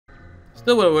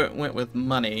Still would've went with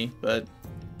money, but...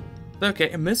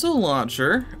 Okay, a missile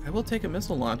launcher. I will take a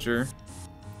missile launcher.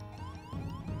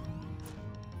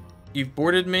 You've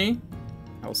boarded me.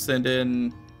 I'll send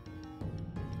in...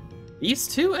 these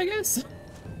two, I guess?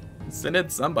 Send in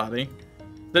somebody.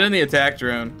 Send in the attack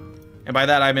drone. And by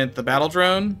that I meant the battle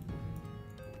drone.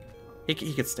 He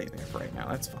could stay there for right now,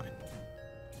 that's fine.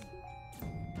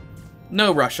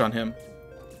 No rush on him.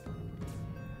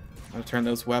 I'm gonna turn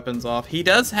those weapons off. He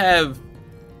does have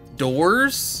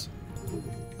doors.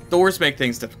 Doors make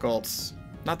things difficult.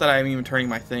 Not that I'm even turning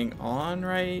my thing on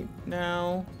right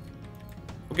now.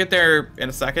 We'll get there in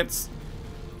a second.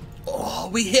 Oh,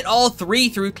 we hit all three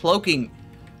through cloaking.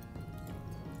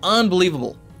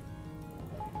 Unbelievable.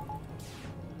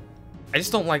 I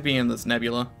just don't like being in this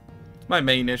nebula. It's my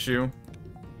main issue.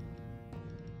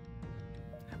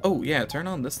 Oh yeah, turn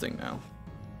on this thing now.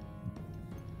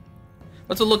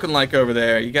 What's it looking like over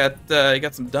there? You got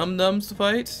some dum-dums to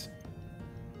fight?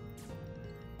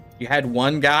 You had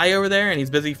one guy over there and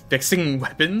he's busy fixing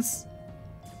weapons?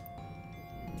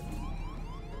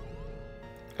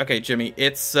 Okay, Jimmy,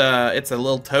 it's a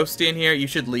little toasty in here. You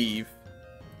should leave.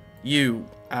 You,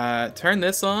 turn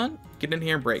this on, get in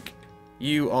here and break.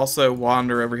 You also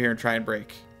wander over here and try and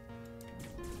break.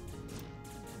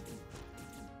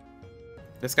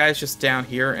 This guy's just down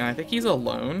here, and I think he's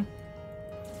alone.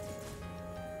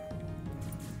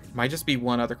 Might just be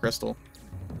one other crystal.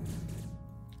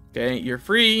 Okay, you're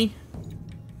free.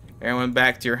 Everyone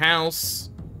back to your house.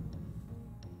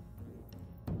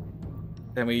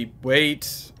 Then we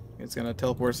wait. It's gonna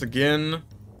teleport us again.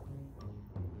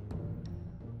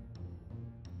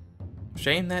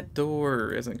 Shame that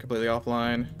door isn't completely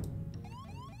offline.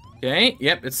 Okay,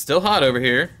 yep, it's still hot over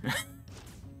here.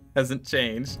 Hasn't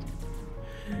changed.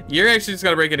 You're actually just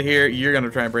gonna break into here. You're gonna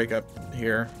try and break up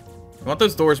here. I want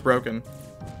those doors broken.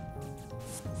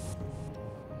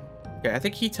 Okay, I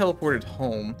think he teleported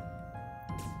home.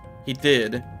 He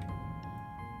did.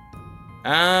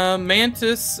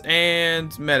 Mantis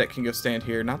and Medic can go stand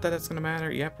here. Not that that's gonna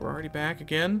matter. Yep, we're already back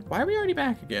again. Why are we already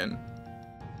back again?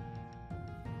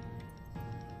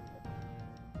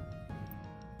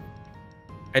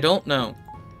 I don't know.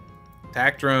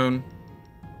 Attack drone.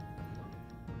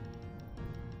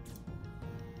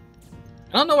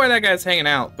 I don't know where that guy's hanging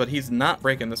out, but he's not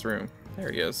breaking this room. There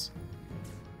he is.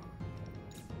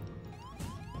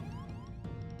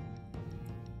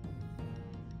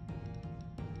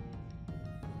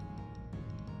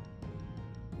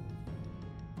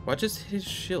 What just hit his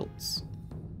shields?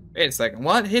 Wait a second,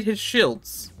 what hit his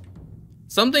shields?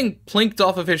 Something plinked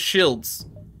off of his shields,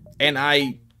 and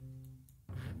I...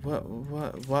 What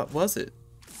was it?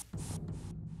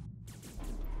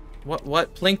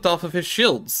 What plinked off of his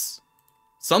shields?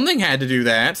 Something had to do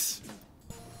that.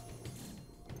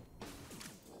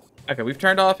 Okay, we've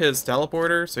turned off his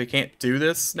teleporter, so he can't do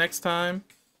this next time.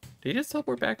 Did he just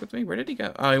teleport back with me? Where did he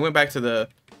go? Oh, he went back to the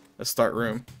start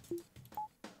room.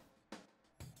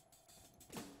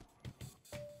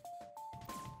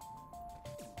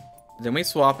 Then we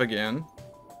swap again.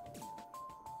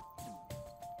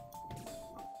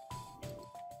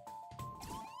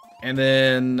 And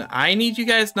then I need you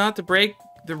guys not to break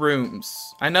the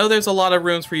rooms. I know there's a lot of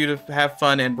rooms for you to have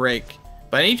fun and break,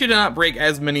 but I need you to not break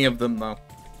as many of them though.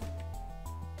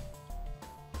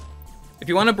 If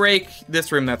you want to break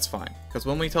this room, that's fine, because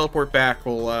when we teleport back,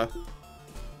 it'll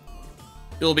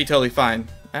be totally fine.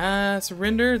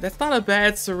 Surrender? That's not a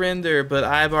bad surrender, but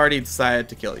I've already decided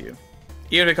to kill you.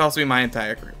 Even if it costs me my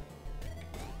entire crew.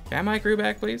 Can I have my crew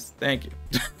back, please? Thank you.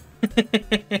 Is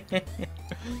it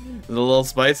a little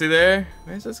spicy there?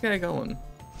 Where's this guy going?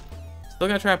 Still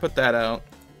gonna try and put that out.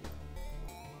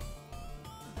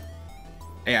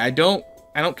 Hey, I don't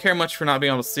care much for not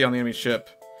being able to see on the enemy ship.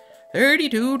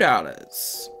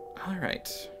 $32.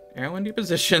 Alright. Everyone do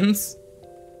positions.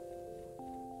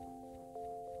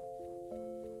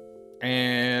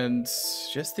 And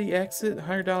just the exit,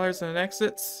 $100 and an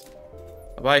exit.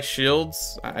 I'll buy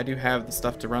shields. I do have the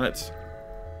stuff to run it.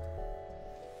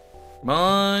 Come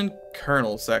on,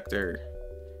 Colonel Sector.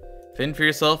 Fend for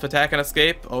yourself, attack and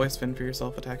escape. Always fend for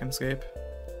yourself, attack and escape.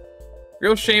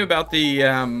 Real shame about the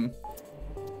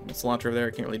this launcher over there.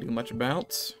 I can't really do much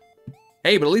about.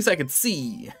 Hey, but at least I can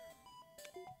see.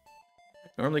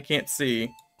 Normally can't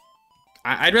see.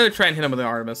 I'd rather try and hit him with the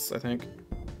Artemis, I think.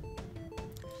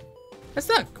 That's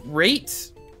not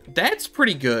great. That's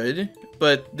pretty good,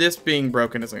 but this being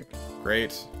broken isn't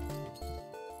great.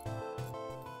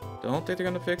 Don't think they're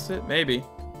gonna fix it? Maybe.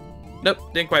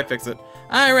 Nope, didn't quite fix it.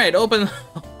 Alright, open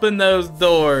those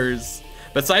doors.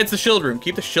 Besides the shield room,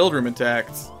 keep the shield room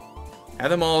intact. Have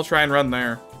them all try and run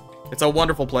there. It's a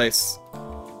wonderful place.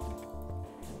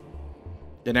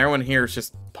 Then everyone here is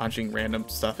just punching random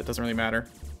stuff. It doesn't really matter.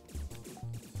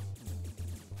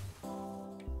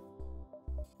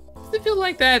 Does it feel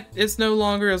like that is no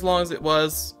longer as long as it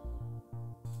was?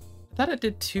 I thought it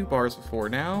did 2 bars before.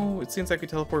 Now it seems like we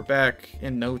teleport back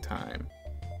in no time.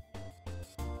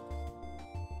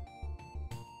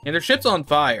 And their ship's on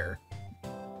fire.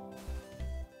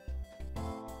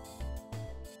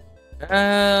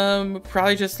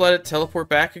 Probably just let it teleport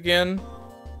back again.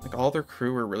 Like, all their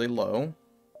crew are really low.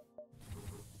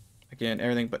 Again,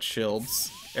 everything but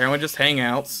shields. Everyone just hang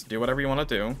out, do whatever you want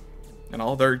to do. And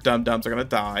all their dum-dums are gonna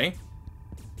die.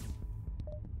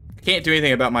 I can't do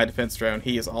anything about my defense drone.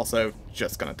 He is also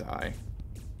just gonna die.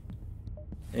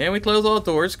 And we close all the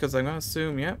doors, because I'm gonna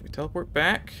assume, yeah, we teleport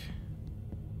back.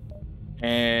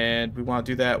 And we want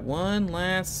to do that one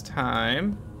last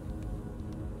time.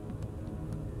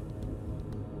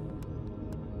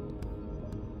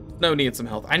 No, need some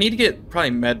health. I need to get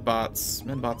probably med bots.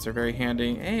 Med bots are very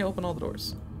handy. Hey, open all the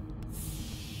doors.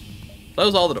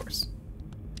 Close all the doors.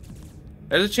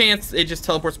 There's a chance it just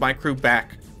teleports my crew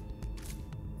back.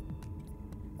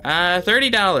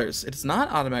 $30. It does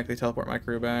not automatically teleport my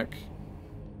crew back.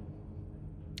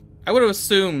 I would have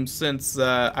assumed since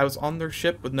I was on their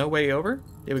ship with no way over,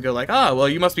 they would go like, oh, well,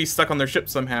 you must be stuck on their ship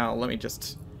somehow. Let me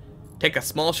just take a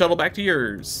small shuttle back to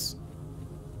yours.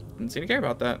 Didn't seem to care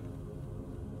about that.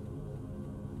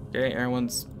 Okay,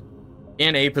 everyone's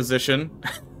in a position.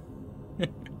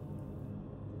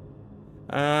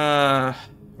 We're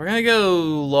gonna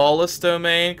go Lawless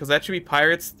Domain, because that should be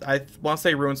pirates. I want to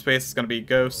say Ruin Space is gonna be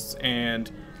Ghosts and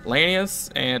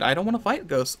Lanius, and I don't want to fight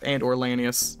Ghosts and or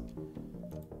Lanius.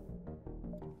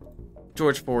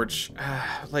 George Forge,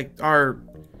 like, the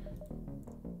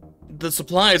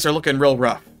supplies are looking real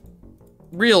rough.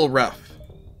 Real rough.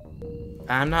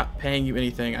 I'm not paying you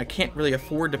anything. I can't really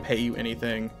afford to pay you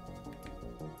anything.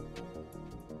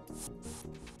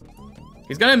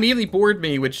 He's gonna immediately board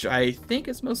me, which I think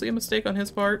is mostly a mistake on his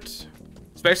part.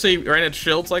 Especially right at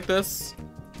shields like this.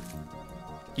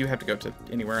 You have to go to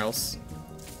anywhere else.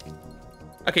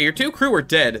 Okay, your 2 crew are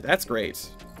dead. That's great.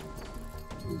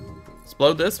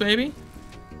 Explode this, maybe?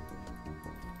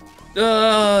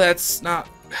 That's not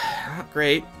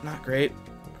great. Not great.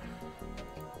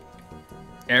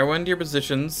 Everyone to your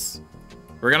positions.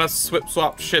 We're gonna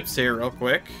swap ships here real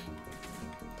quick.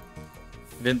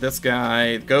 Then this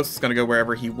guy, Ghost is gonna go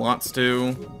wherever he wants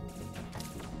to.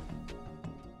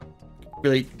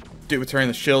 Really do with turning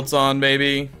the shields on,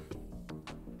 maybe.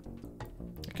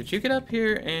 Could you get up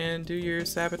here and do your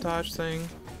sabotage thing?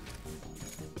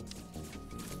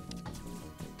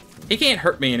 He can't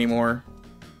hurt me anymore.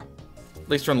 At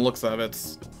least from the looks of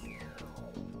it.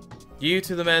 You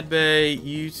to the med bay,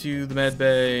 you to the med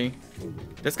bay.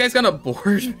 This guy's gonna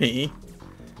board me.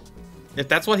 If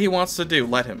that's what he wants to do,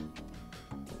 let him.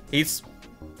 He's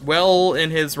well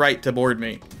in his right to board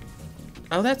me.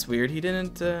 Oh, that's weird. He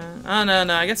didn't, oh,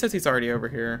 no, I guess he's already over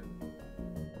here.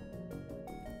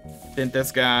 Didn't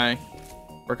this guy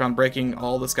work on breaking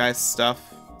all this guy's stuff?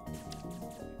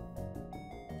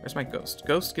 Where's my Ghost?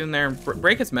 Ghost, get in there and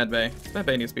break his medbay. His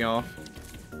medbay needs to be off.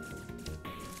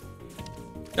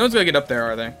 No one's gonna get up there,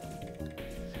 are they?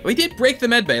 We did break the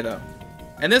medbay, though.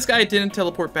 And this guy didn't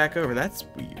teleport back over. That's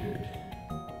weird.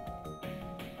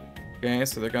 Okay,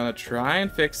 so they're gonna try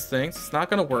and fix things. It's not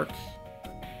gonna work.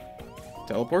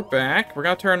 Teleport back. We're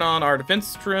gonna turn on our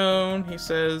defense drone, he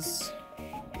says.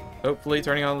 Hopefully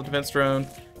turning on the defense drone.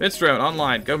 Defense drone,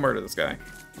 online. Go murder this guy.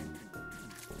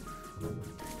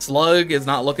 Slug is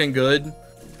not looking good.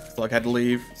 Slug had to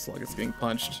leave. Slug is getting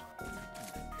punched.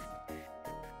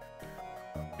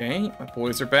 Okay, my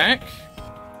boys are back.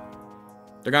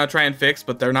 They're gonna try and fix,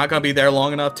 but they're not gonna be there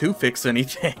long enough to fix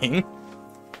anything.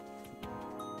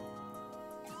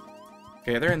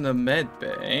 Okay, they're in the med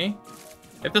bay.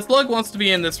 If the slug wants to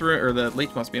be in this room, or the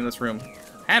leech wants to be in this room,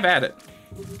 have at it.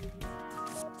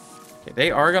 Okay, they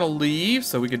are gonna leave,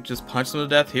 so we could just punch them to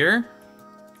death here.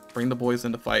 Bring the boys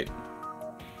into fight.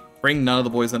 Bring none of the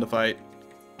boys into fight.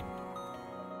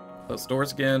 Close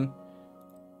doors again.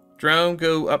 Drone,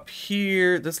 go up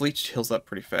here. This leech heals up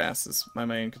pretty fast, is my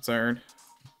main concern.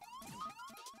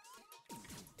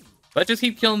 But just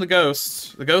keep killing the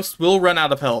ghosts. The ghost will run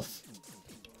out of health.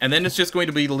 And then it's just going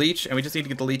to be the leech, and we just need to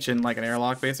get the leech in like an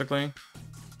airlock, basically.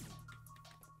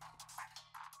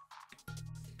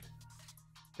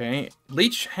 Okay,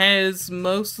 leech has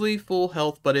mostly full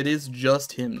health, but it is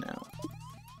just him now.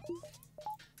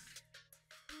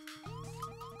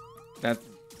 That's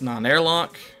not an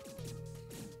airlock.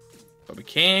 But we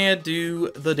can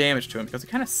do the damage to him, because it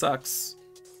kind of sucks.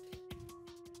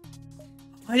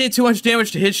 I did too much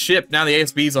damage to his ship, now the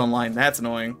ASB's online. That's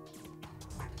annoying.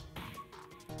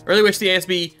 Really wish the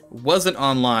ASB wasn't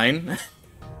online.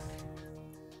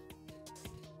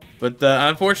 But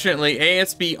unfortunately,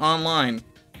 ASB online.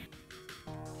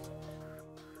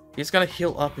 He's gonna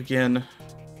heal up again.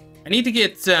 I need to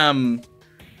get,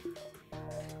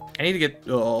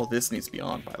 oh, this needs to be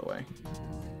on, by the way.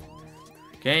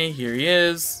 Okay, here he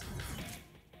is.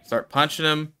 Start punching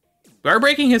him. We are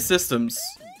breaking his systems.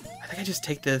 I think I just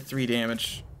take the 3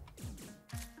 damage.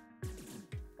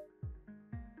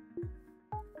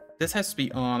 This has to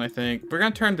be on, I think. We're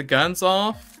gonna turn the guns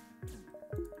off.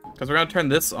 Because we're gonna turn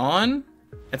this on.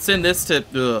 And send this to,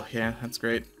 ugh, yeah, that's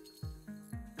great.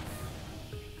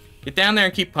 Get down there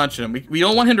and keep punching him. We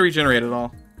don't want him to regenerate at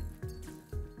all.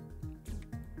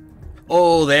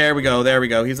 Oh, there we go, there we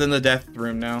go. He's in the death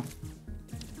room now.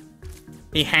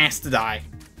 He has to die.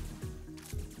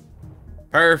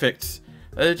 Perfect.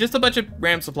 Just a bunch of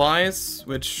RAM supplies,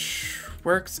 which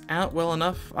works out well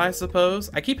enough, I suppose.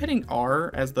 I keep hitting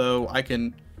R as though I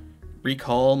can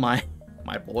recall my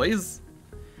boys.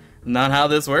 Not how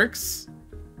this works.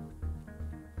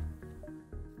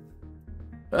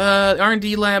 The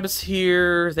R&D lab is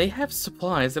here. They have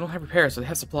supplies. They don't have repairs, so they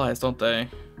have supplies, don't they?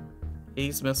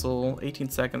 Ace missile, 18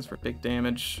 seconds for big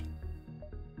damage.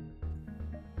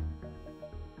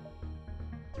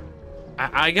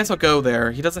 I guess I'll go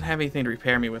there. He doesn't have anything to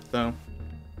repair me with, though.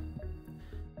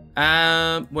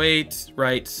 Wait,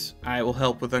 right. I will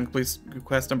help with incomplete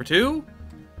quest number 2.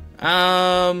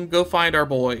 Go find our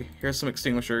boy. Here's some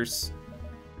extinguishers.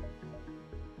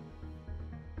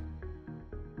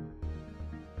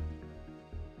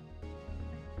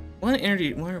 One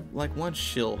energy, one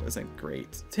shield isn't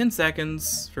great. 10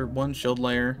 seconds for 1 shield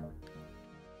layer.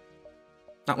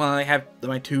 Not when I have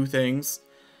my 2 things.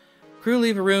 Crew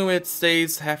leave a room, it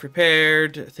stays half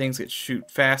repaired. Things get shoot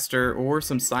faster, or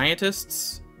some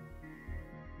scientists.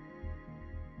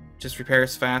 Just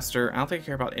repairs faster. I don't think I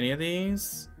care about any of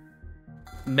these.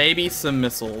 Maybe some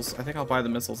missiles. I think I'll buy the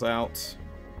missiles out.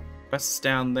 Quest's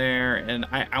down there, and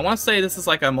I want to say this is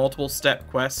like a multiple step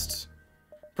quest.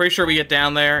 Pretty sure we get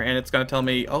down there and it's gonna tell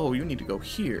me, oh, you need to go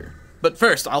here. But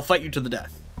first, I'll fight you to the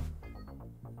death.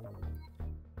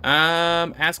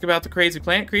 Ask about the crazy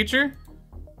plant creature.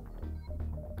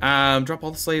 Drop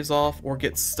all the slaves off or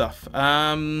get stuff.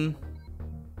 I'm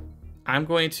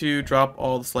going to drop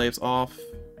all the slaves off.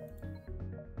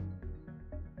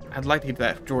 I'd like to keep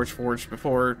that George Forge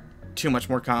before too much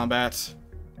more combat.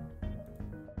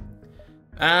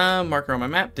 Marker on my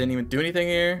map, didn't even do anything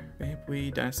here. Maple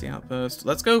Dynasty Outpost.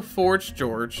 Let's go Forge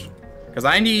George. Because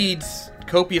I need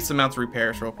copious amounts of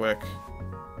repairs real quick.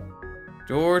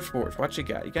 George Forge, what you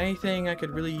got? You got anything I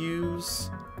could really use?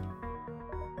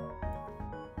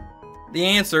 The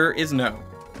answer is no.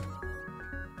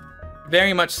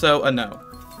 Very much so a no.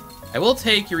 I will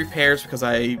take your repairs because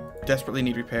I desperately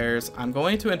need repairs. I'm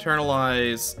going to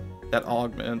internalize that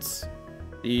augments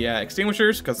the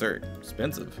extinguishers because they're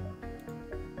expensive.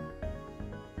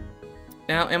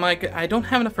 Now, I don't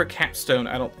have enough for a capstone,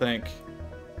 I don't think.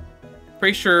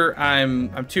 Pretty sure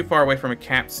I'm too far away from a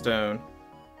capstone.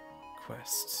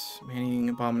 Quest. Manning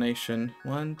Abomination.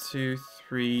 1, 2,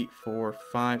 3, 4,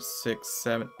 5, 6,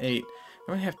 7, 8. I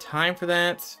don't really have time for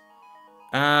that.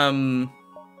 I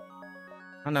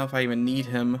don't know if I even need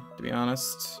him, to be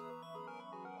honest.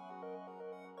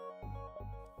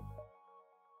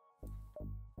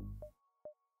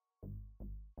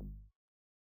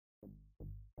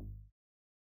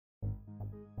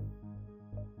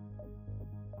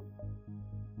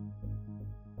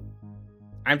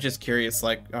 I'm just curious,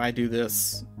 like, I do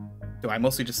this. Do I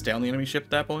mostly just stay on the enemy ship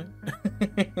at that point?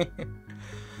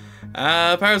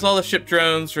 Powers all the ship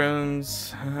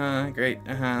drones. Great.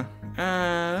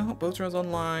 Both drones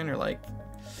online, or like...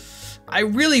 I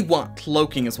really want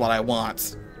cloaking is what I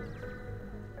want.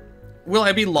 Will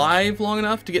I be live long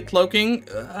enough to get cloaking?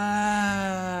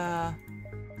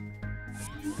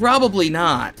 Probably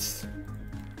not.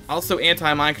 Also,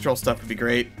 anti-mind control stuff would be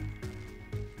great.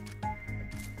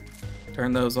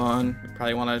 Turn those on. We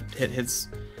probably want to hit his...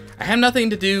 I have nothing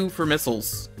to do for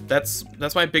missiles. That's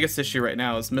my biggest issue right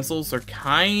now, is missiles are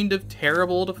kind of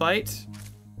terrible to fight.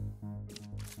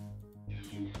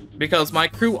 Because my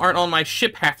crew aren't on my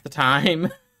ship half the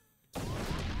time.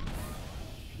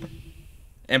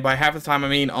 And by half the time, I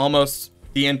mean almost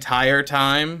the entire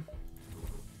time.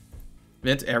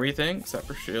 Vent everything, except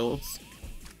for shields.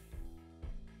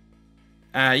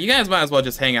 You guys might as well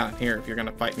just hang out here if you're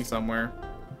gonna fight me somewhere.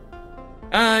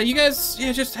 You guys,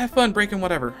 yeah, just have fun breaking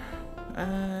whatever.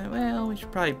 Well, we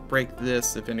should probably break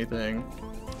this, if anything.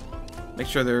 Make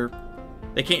sure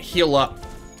they can't heal up.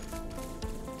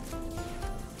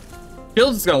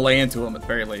 Shields is gonna lay into them at the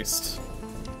very least.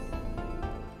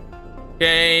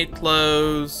 Okay,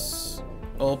 close,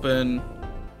 open,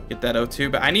 get that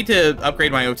O2. But I need to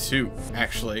upgrade my O2,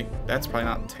 actually. That's probably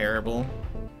not terrible.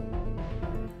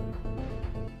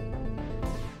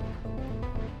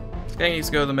 This guy needs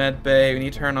to go to the med bay. We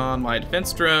need to turn on my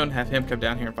defense drone, have him come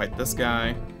down here and fight this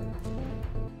guy.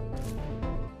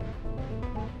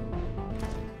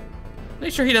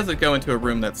 Make sure he doesn't go into a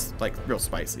room that's, like, real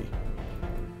spicy.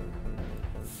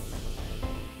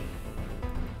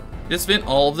 Just vent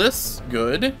all of this.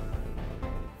 Good.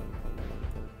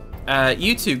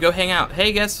 You two, go hang out.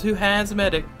 Hey, guess who has a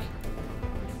medic?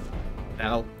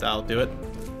 That'll do it.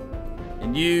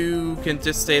 And you can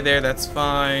just stay there, that's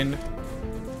fine.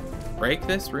 Break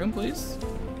this room, please.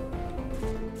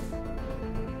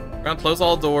 We're gonna close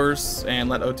all doors and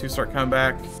let O2 start coming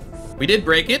back. We did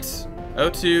break it.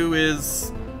 O2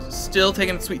 is still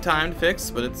taking a sweet time to fix,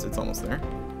 but it's almost there.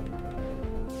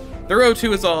 Their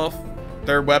O2 is off.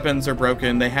 Their weapons are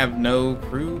broken. They have no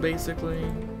crew, basically.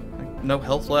 Like, no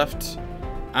health left.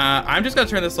 I'm just gonna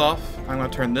turn this off. I'm gonna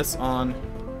turn this on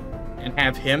and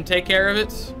have him take care of it.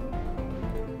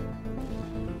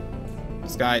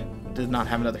 This guy did not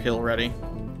have another heal ready.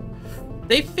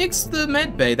 They fixed the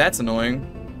med bay. That's annoying.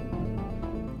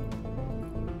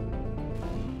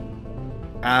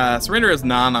 Surrender is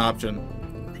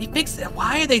non-option. They fixed it.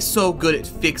 Why are they so good at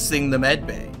fixing the med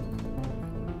bay?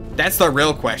 That's the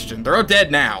real question. They're all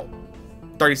dead now.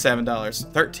 $37.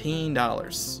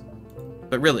 $13.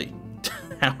 But really,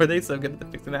 how are they so good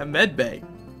at fixing that med bay?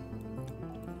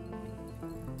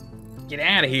 Get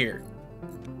out of here.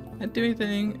 Can't do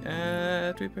anything.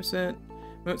 3%.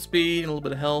 Movement speed and a little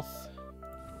bit of health.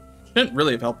 Shouldn't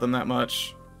really have helped them that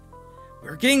much.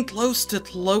 We're getting close to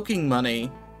cloaking money.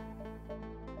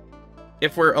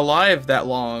 If we're alive that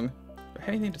long. Do I have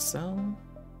anything to sell?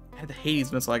 I had the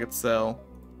Hades missile I could sell.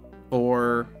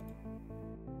 For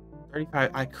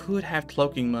 35. I could have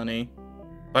cloaking money.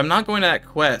 But I'm not going to that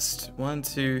quest. 1,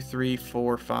 2, 3,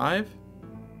 4, 5.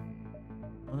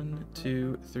 1,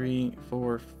 2, 3,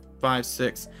 4, 5,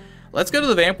 6. Let's go to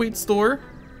the Vampweed store.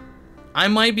 I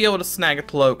might be able to snag a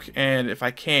cloak, and if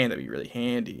I can, that'd be really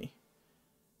handy.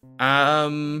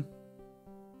 I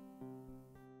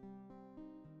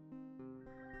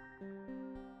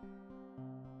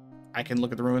can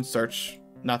look at the ruins, search.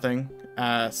 Nothing.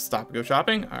 Stop and go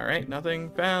shopping. Alright, nothing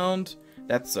found.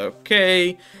 That's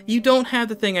okay. You don't have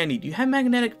the thing I need. You have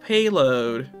magnetic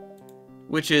payload,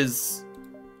 which is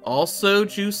also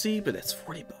juicy, but that's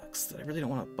 40 bucks that I really don't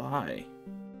want to buy.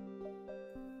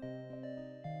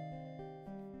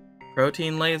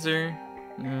 Protein laser?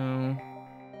 No.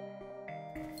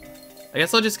 I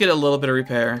guess I'll just get a little bit of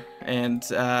repair and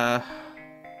storage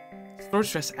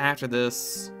stress after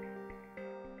this.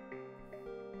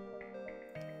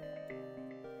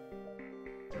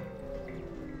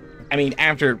 I mean,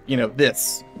 after, you know,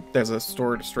 this, there's a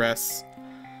store distress.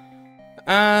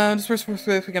 Disperse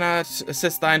if we cannot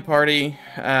assist thine party.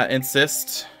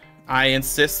 Insist. I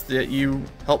insist that you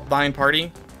help thine party.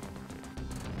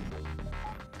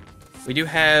 We do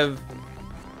have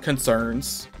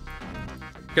concerns.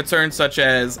 Concerns such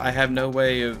as I have no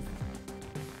way of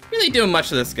really doing much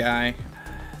to this guy.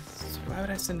 So why would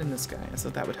I send in this guy? I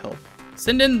thought that would help.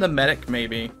 Send in the medic,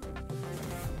 maybe.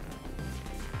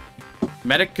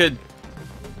 Medic could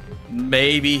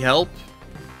maybe help.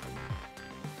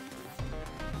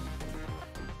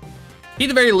 He, at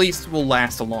the very least, will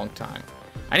last a long time.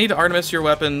 I need to Artemis your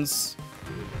weapons.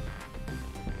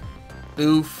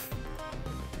 Oof.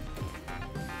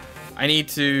 I need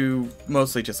to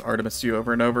mostly just Artemis you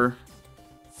over and over.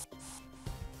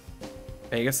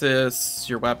 Pegasus,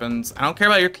 your weapons. I don't care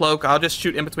about your cloak. I'll just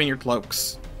shoot in between your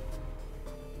cloaks.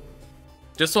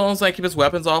 Just so long as I keep his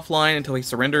weapons offline until he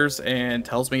surrenders and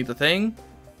tells me the thing.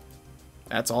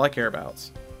 That's all I care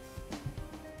about.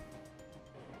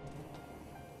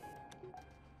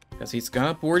 Because he's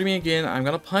gonna board me again. I'm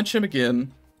gonna punch him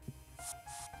again.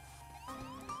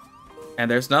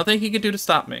 And there's nothing he can do to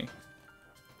stop me.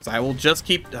 So I will just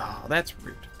keep... Oh, that's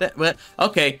rude. But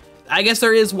okay, I guess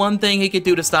there is one thing he could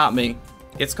do to stop me.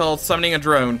 It's called summoning a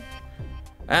drone.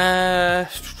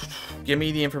 Give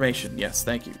me the information. Yes,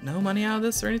 thank you. No money out of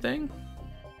this or anything?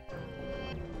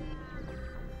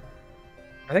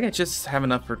 I think I just have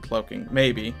enough for cloaking.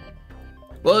 Maybe.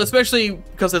 Well, especially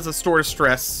because it's a store of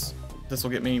stress. This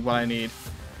will get me what I need.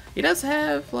 He does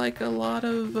have, like, a lot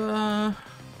of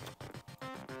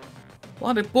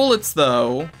bullets,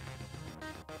 though.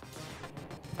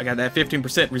 I got that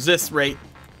 15% resist rate.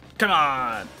 Come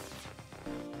on!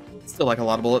 Still like a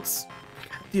lot of bullets.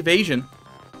 The evasion.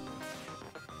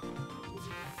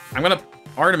 I'm gonna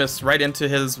Artemis right into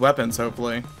his weapons,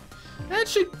 hopefully. That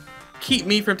should keep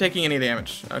me from taking any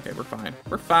damage. Okay, we're fine.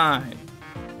 We're fine.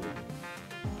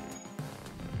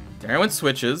 Everyone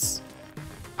switches.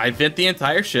 I vent the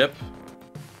entire ship.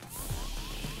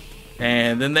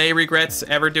 And then they regret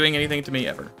ever doing anything to me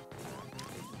ever.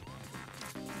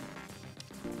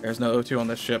 There's no O2 on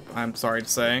this ship, I'm sorry to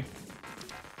say.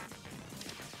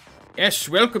 Yes,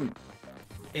 welcome.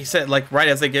 He said, like, right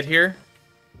as they get here,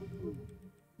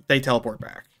 they teleport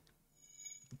back.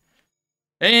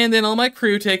 And then all my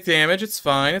crew take damage. It's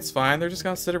fine, it's fine. They're just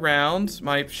gonna sit around.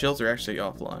 My shields are actually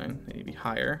offline. They need to be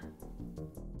higher.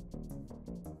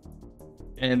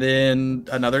 And then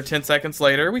another 10 seconds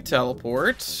later, we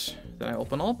teleport. Then I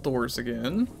open all doors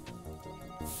again.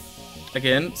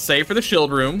 Again, save for the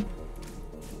shield room.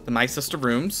 The nicest of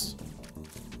rooms.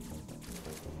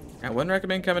 I wouldn't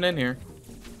recommend coming in here.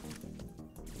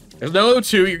 There's no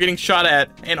O2, you're getting shot at,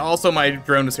 and also my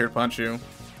drone is here to punch you.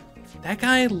 That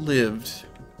guy lived.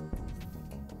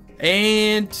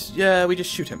 And we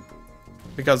just shoot him.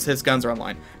 Because his guns are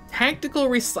online. Tactical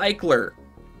recycler.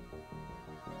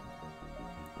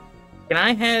 Can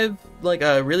I have, like,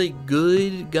 a really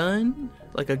good gun?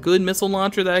 Like a good missile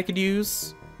launcher that I could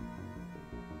use?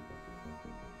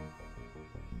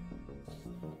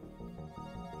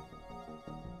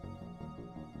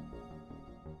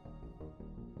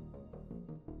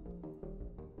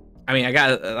 I mean, I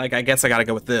guess I gotta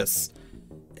go with this.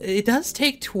 It does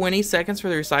take 20 seconds for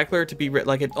the recycler to be,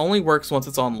 like, it only works once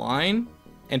it's online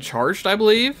and charged, I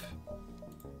believe.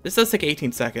 This does take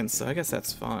 18 seconds, so I guess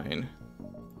that's fine.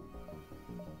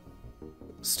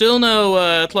 Still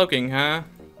no cloaking, huh?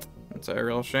 That's a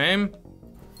real shame.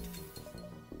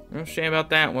 No shame about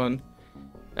that one.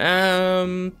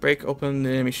 Break open the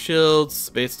enemy shields,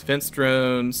 base defense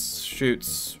drones,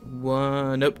 shoots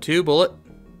two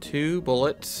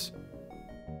bullet.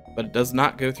 But it does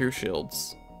not go through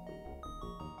shields.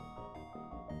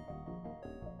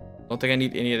 Don't think I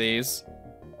need any of these.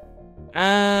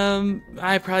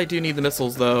 I probably do need the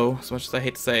missiles though, as much as I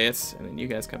hate to say it. And then you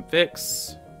guys come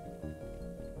fix.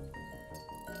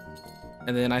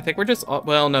 And then I think we're just,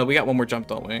 well, no, we got one more jump,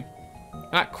 don't we?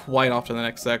 Not quite off to the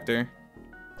next sector.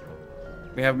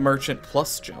 We have merchant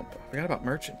plus jump. I forgot about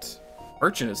merchant.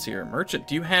 Merchant is here. Merchant,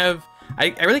 do you have,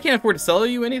 I really can't afford to sell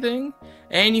you anything.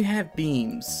 And you have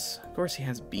beams. Of course he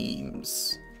has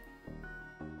beams.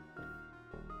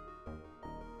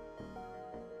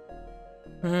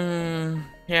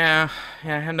 Yeah, I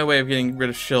have no way of getting rid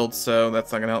of shields, so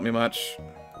that's not gonna help me much.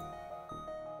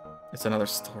 It's another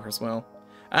store as well.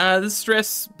 This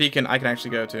stress beacon I can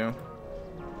actually go to.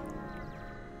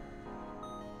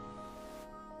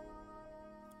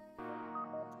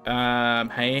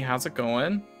 Hey, how's it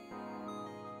going?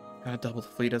 Gotta double the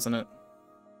fleet, isn't it?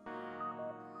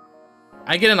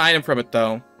 I get an item from it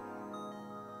though.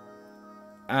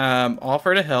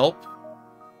 Offer to help.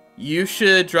 You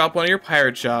should drop one of your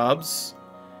pirate jobs.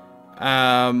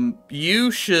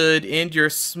 You should end your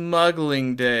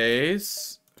smuggling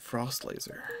days. Frost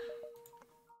laser.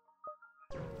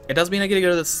 It does mean I get to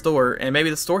go to the store, and maybe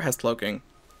the store has cloaking.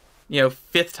 You know,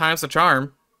 5th time's the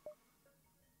charm.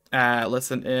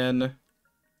 Listen in.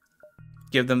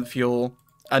 Give them the fuel.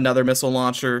 Another missile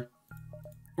launcher.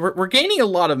 We're gaining a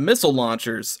lot of missile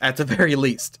launchers, at the very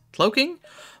least. Cloaking?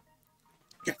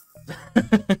 Yes.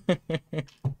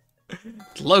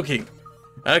 Cloaking.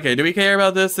 Okay, do we care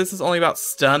about this? This is only about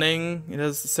stunning. It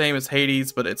is the same as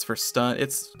Hades, but it's for stun.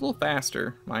 It's a little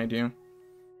faster, mind you.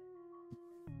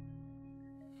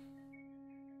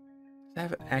 Does that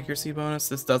have an accuracy bonus?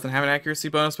 This doesn't have an accuracy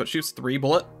bonus, but shoots 3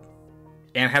 bullet.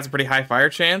 And has a pretty high fire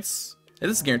chance.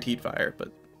 This is guaranteed fire,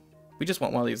 but we just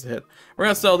want one of these to hit. We're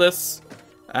gonna sell this.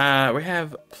 We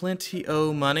have plenty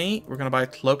of money. We're gonna buy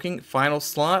cloaking. Final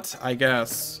slot, I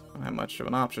guess. I don't have much of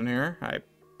an option here. I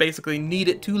basically need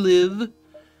it to live.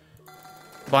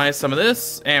 Buy some of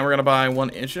this, and we're gonna buy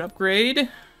 1 engine upgrade.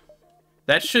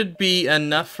 That should be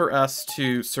enough for us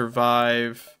to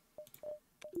survive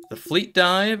the fleet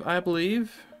dive, I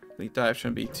believe. Fleet dive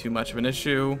shouldn't be too much of an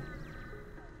issue.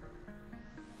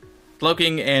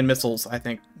 Cloaking and missiles, I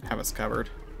think, have us covered.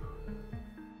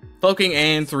 Cloaking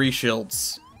and 3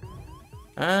 shields.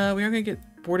 We are gonna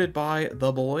get boarded by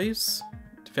the boys.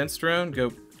 Defense drone,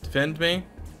 go defend me.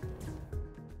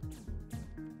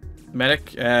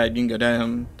 Medic, you can go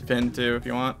down, defend too if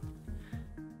you want.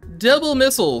 Double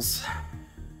missiles.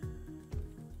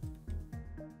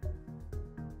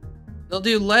 They'll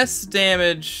do less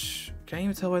damage. Can't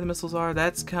even tell where the missiles are.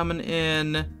 That's coming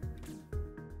in.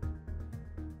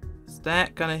 Is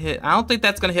that gonna hit? I don't think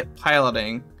that's gonna hit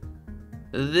piloting.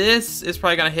 This is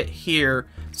probably gonna hit here.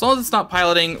 As long as it's not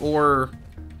piloting or...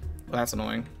 Well, that's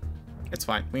annoying. It's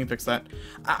fine. We can fix that.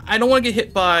 I don't want to get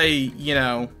hit by, you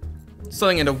know,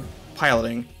 something into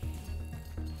piloting.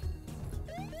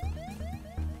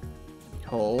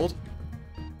 Hold.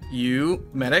 You,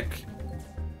 medic.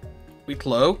 We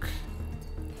cloak.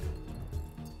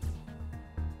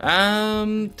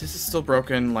 This is still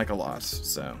broken like a lot,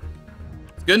 so.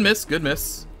 Good miss, good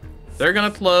miss. They're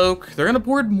gonna cloak. They're gonna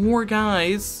board more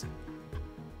guys.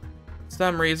 For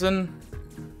some reason.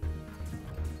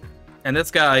 And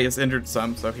this guy is injured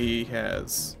some, so he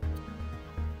has...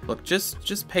 Look,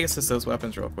 just Pegasus those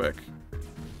weapons real quick.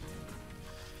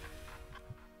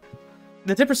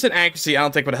 The 10% accuracy I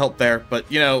don't think would help there,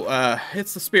 but, you know,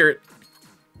 it's the spirit.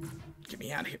 Get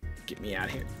me out of here. Get me out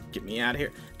of here. Get me out of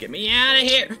here. Get me out of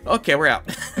here. Okay, we're out.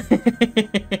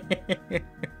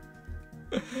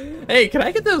 Hey, can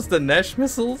I get those Dinesh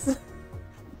missiles?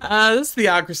 This is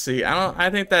theocracy.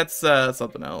 I think that's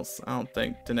something else. I don't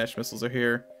think Dinesh missiles are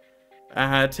here.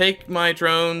 Take my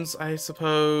drones, I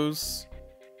suppose.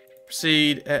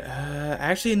 Proceed.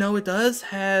 Actually, no, it does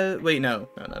have... Wait, no.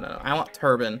 No. I want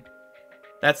Turban.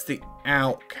 That's the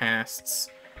outcasts.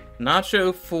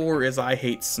 Nacho 4 is I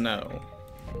hate snow.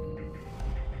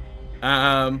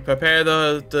 Prepare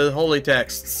the holy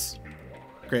texts.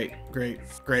 Great.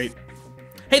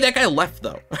 Hey, that guy left,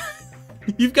 though.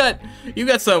 You've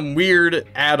got some weird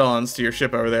add-ons to your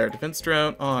ship over there. Defense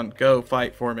drone on. Go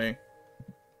fight for me.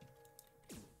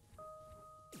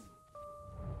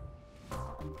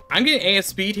 I'm getting AS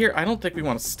speed here. I don't think we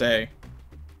want to stay.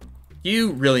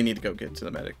 You really need to go get to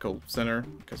the medical center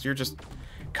because you're just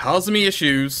causing me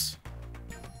issues.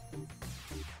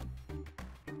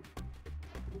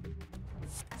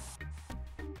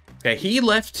 Okay, he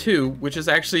left too, which is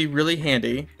actually really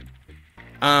handy.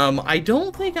 I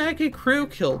don't think I could crew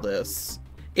kill this.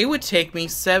 It would take me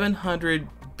 700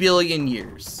 billion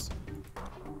years.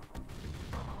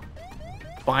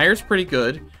 Fire's pretty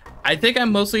good. I think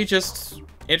I'm mostly just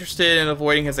interested in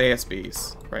avoiding his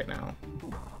ASBs right now.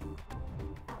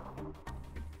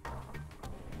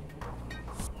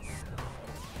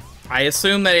 I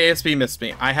assume that ASB missed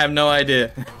me. I have no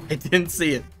idea. I didn't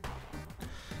see it.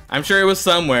 I'm sure it was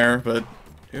somewhere, but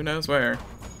who knows where.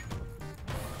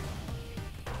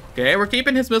 Okay, we're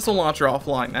keeping his missile launcher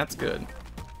offline. That's good.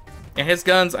 And his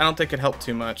guns, I don't think could help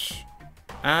too much.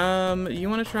 You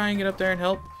want to try and get up there and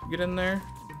help? Get in there?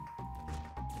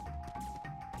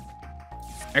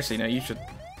 Actually, no, you should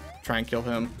try and kill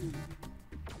him.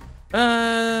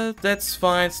 That's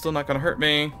fine. Still not gonna hurt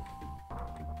me.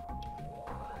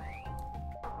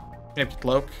 Empty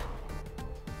cloak.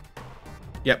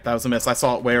 Yep, that was a miss. I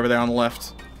saw it way over there on the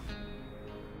left.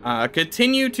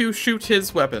 Continue to shoot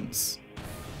his weapons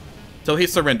till he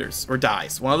surrenders or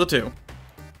dies. One of the two.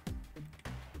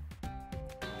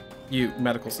 You,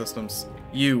 medical systems.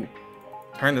 You,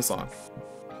 turn this on.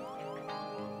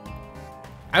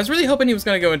 I was really hoping he was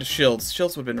going to go into shields.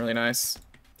 Shields would have been really nice.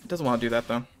 He doesn't want to do that,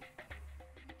 though.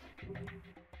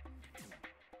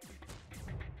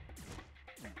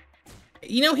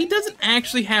 You know, he doesn't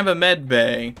actually have a med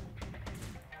bay.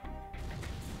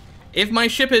 If my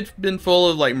ship had been full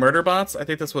of, like, murder bots, I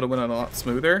think this would have went a lot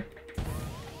smoother.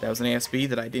 That was an ASB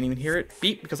that I didn't even hear it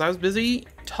beep because I was busy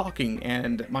talking,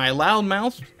 and my loud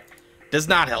mouth does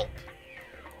not help.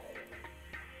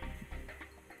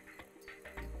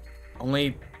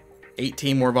 Only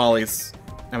 18 more volleys,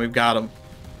 and we've got him.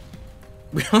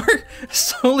 We are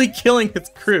slowly killing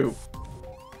his crew.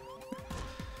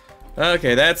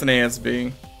 Okay, that's an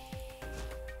ASB.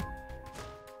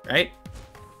 Right?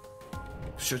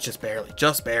 Just barely.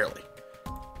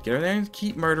 Get over there and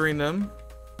keep murdering them.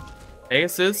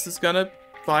 Pegasus is gonna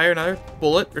fire another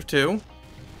bullet or two.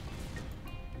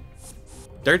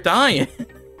 They're dying.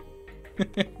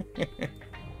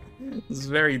 This is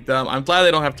very dumb. I'm glad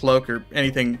they don't have cloak or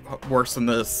anything worse than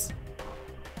this.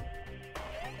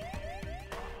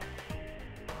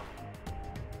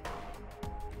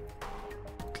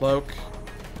 Cloak.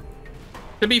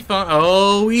 Could be fun.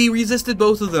 Oh, he resisted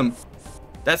both of them.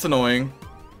 That's annoying.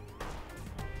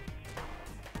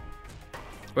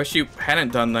 Wish you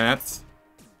hadn't done that.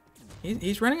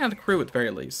 He's running out of crew at the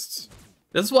very least.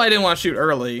 This is why I didn't want to shoot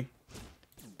early.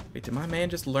 Wait, did my man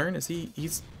just learn?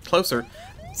 He's closer.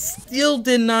 Still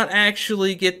did not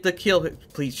actually get the kill.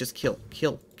 Please just kill.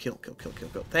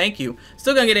 Thank you.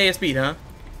 Still gonna get ASB, huh?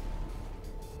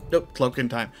 Nope, cloak in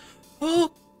time.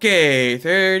 Okay,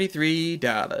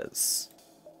 $33.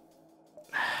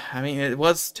 I mean, it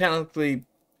was technically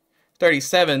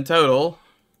 37 total.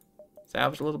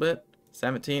 Salvaged a little bit.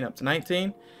 17 up to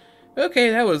 19.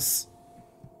 Okay, that was...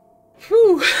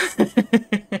 Whew.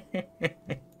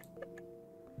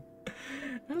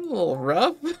 That was a little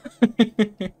rough.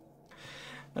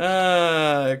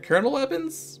 Kernel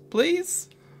weapons, please?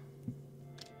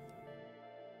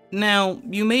 Now,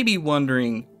 you may be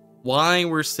wondering why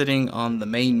we're sitting on the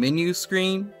main menu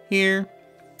screen here.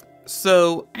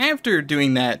 So, after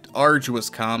doing that arduous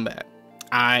combat,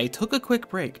 I took a quick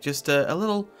break, just a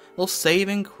little save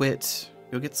and quit,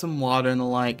 go get some water and the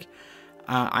like.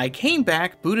 I came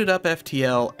back, booted up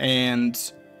FTL,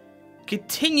 and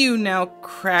continue now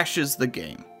crashes the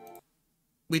game.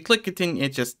 We click continue,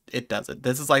 it does it.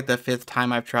 This is like the 5th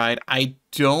time I've tried. I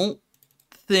don't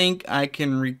think I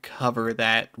can recover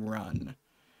that run,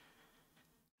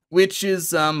 which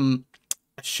is a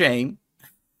shame.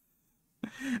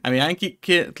 I mean, I can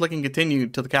keep clicking continue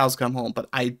till the cows come home, but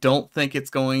I don't think it's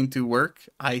going to work.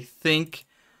 I think,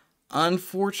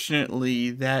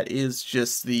 unfortunately, that is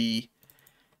just the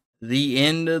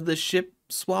end of the ship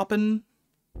swapping.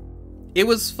 It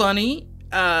was funny,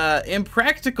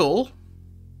 impractical,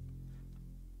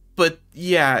 but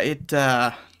yeah, it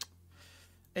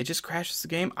just crashes the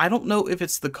game. I don't know if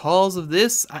it's the cause of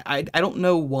this. I don't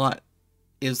know what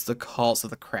is the cause of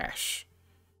the crash,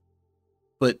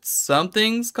 but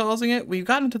something's causing it. We've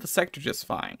gotten into the sector just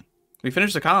fine. We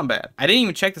finished the combat. I didn't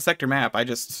even check the sector map. I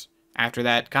just, after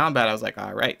that combat, I was like,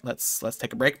 all right, let's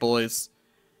take a break, boys.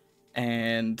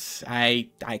 And I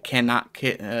cannot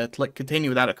click continue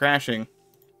without it crashing.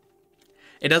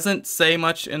 It doesn't say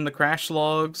much in the crash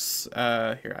logs.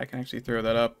 Here, I can actually throw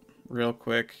that up real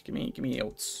quick. Give me a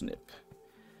old snip.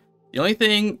 The only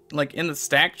thing, like, in the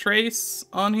stack trace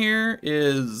on here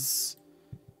is...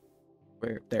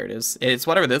 There it is. It's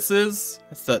whatever this is.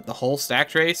 It's the whole stack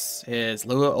trace is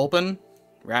Lua open,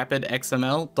 rapid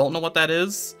XML. Don't know what that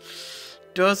is.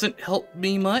 Doesn't help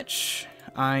me much.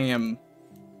 I am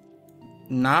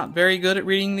not very good at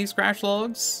reading these crash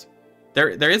logs. There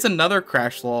is another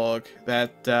crash log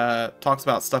that talks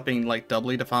about stuff being like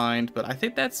doubly defined, but I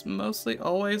think that's mostly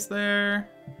always there.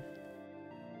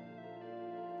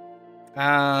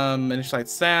 Initialize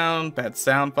sound, bad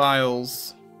sound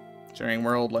files, generating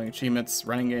world, loading achievements,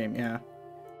 running game, yeah.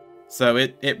 So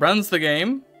it runs the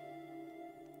game.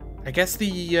 I guess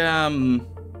the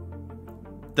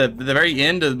very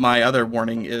end of my other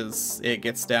warning is it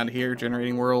gets down here,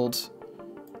 generating world,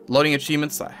 loading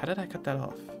achievements. How did I cut that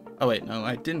off? Oh wait, no,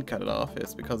 I didn't cut it off.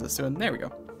 It's because it's doing, there we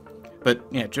go. But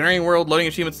yeah, generating world, loading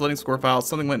achievements, loading score files,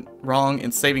 something went wrong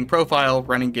in saving profile,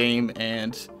 running game,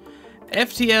 and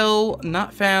FTL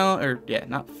not found, or yeah,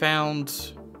 not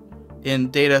found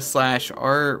in data /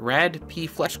 r rad p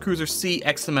flesh cruiser c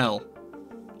xml.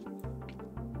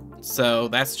 So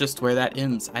that's just where that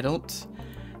ends. I don't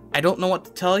know what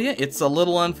to tell you. It's a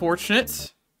little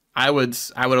unfortunate. I would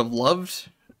have loved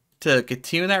to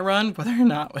continue that run. Whether or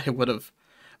not it would have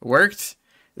worked,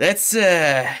 that's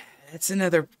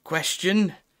another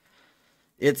question.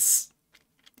 It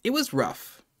was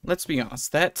rough. Let's be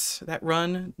honest. That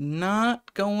run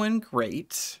not going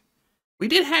great. We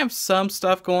did have some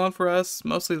stuff going for us,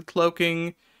 mostly the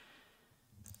cloaking.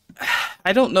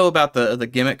 I don't know about the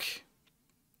gimmick.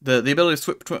 The ability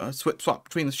to swap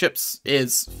between the ships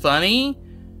is funny,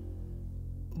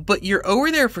 but you're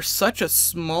over there for such a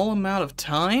small amount of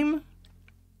time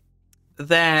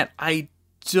that I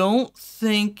don't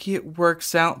think it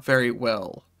works out very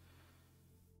well.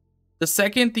 The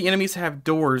second the enemies have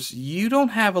doors, you don't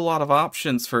have a lot of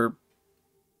options for,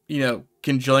 you know,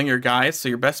 congealing your guys, so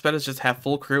your best bet is just have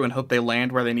full crew and hope they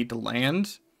land where they need to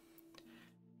land.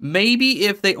 Maybe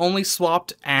if they only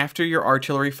swapped after your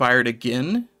artillery fired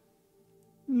again.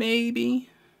 Maybe.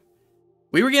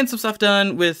 We were getting some stuff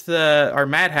done with our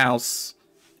madhouse.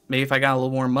 Maybe if I got a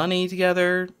little more money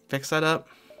together, fix that up.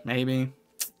 Maybe.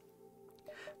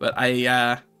 But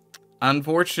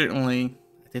unfortunately,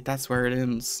 I think that's where it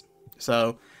ends.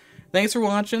 So, thanks for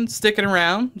watching, sticking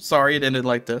around. Sorry it ended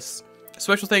like this.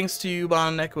 Special thanks to you,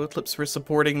 Bon and Echo Eclipse, for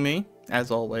supporting me, as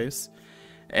always.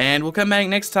 And we'll come back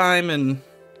next time, and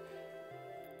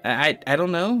I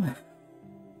don't know.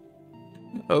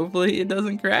 Hopefully it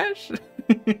doesn't crash.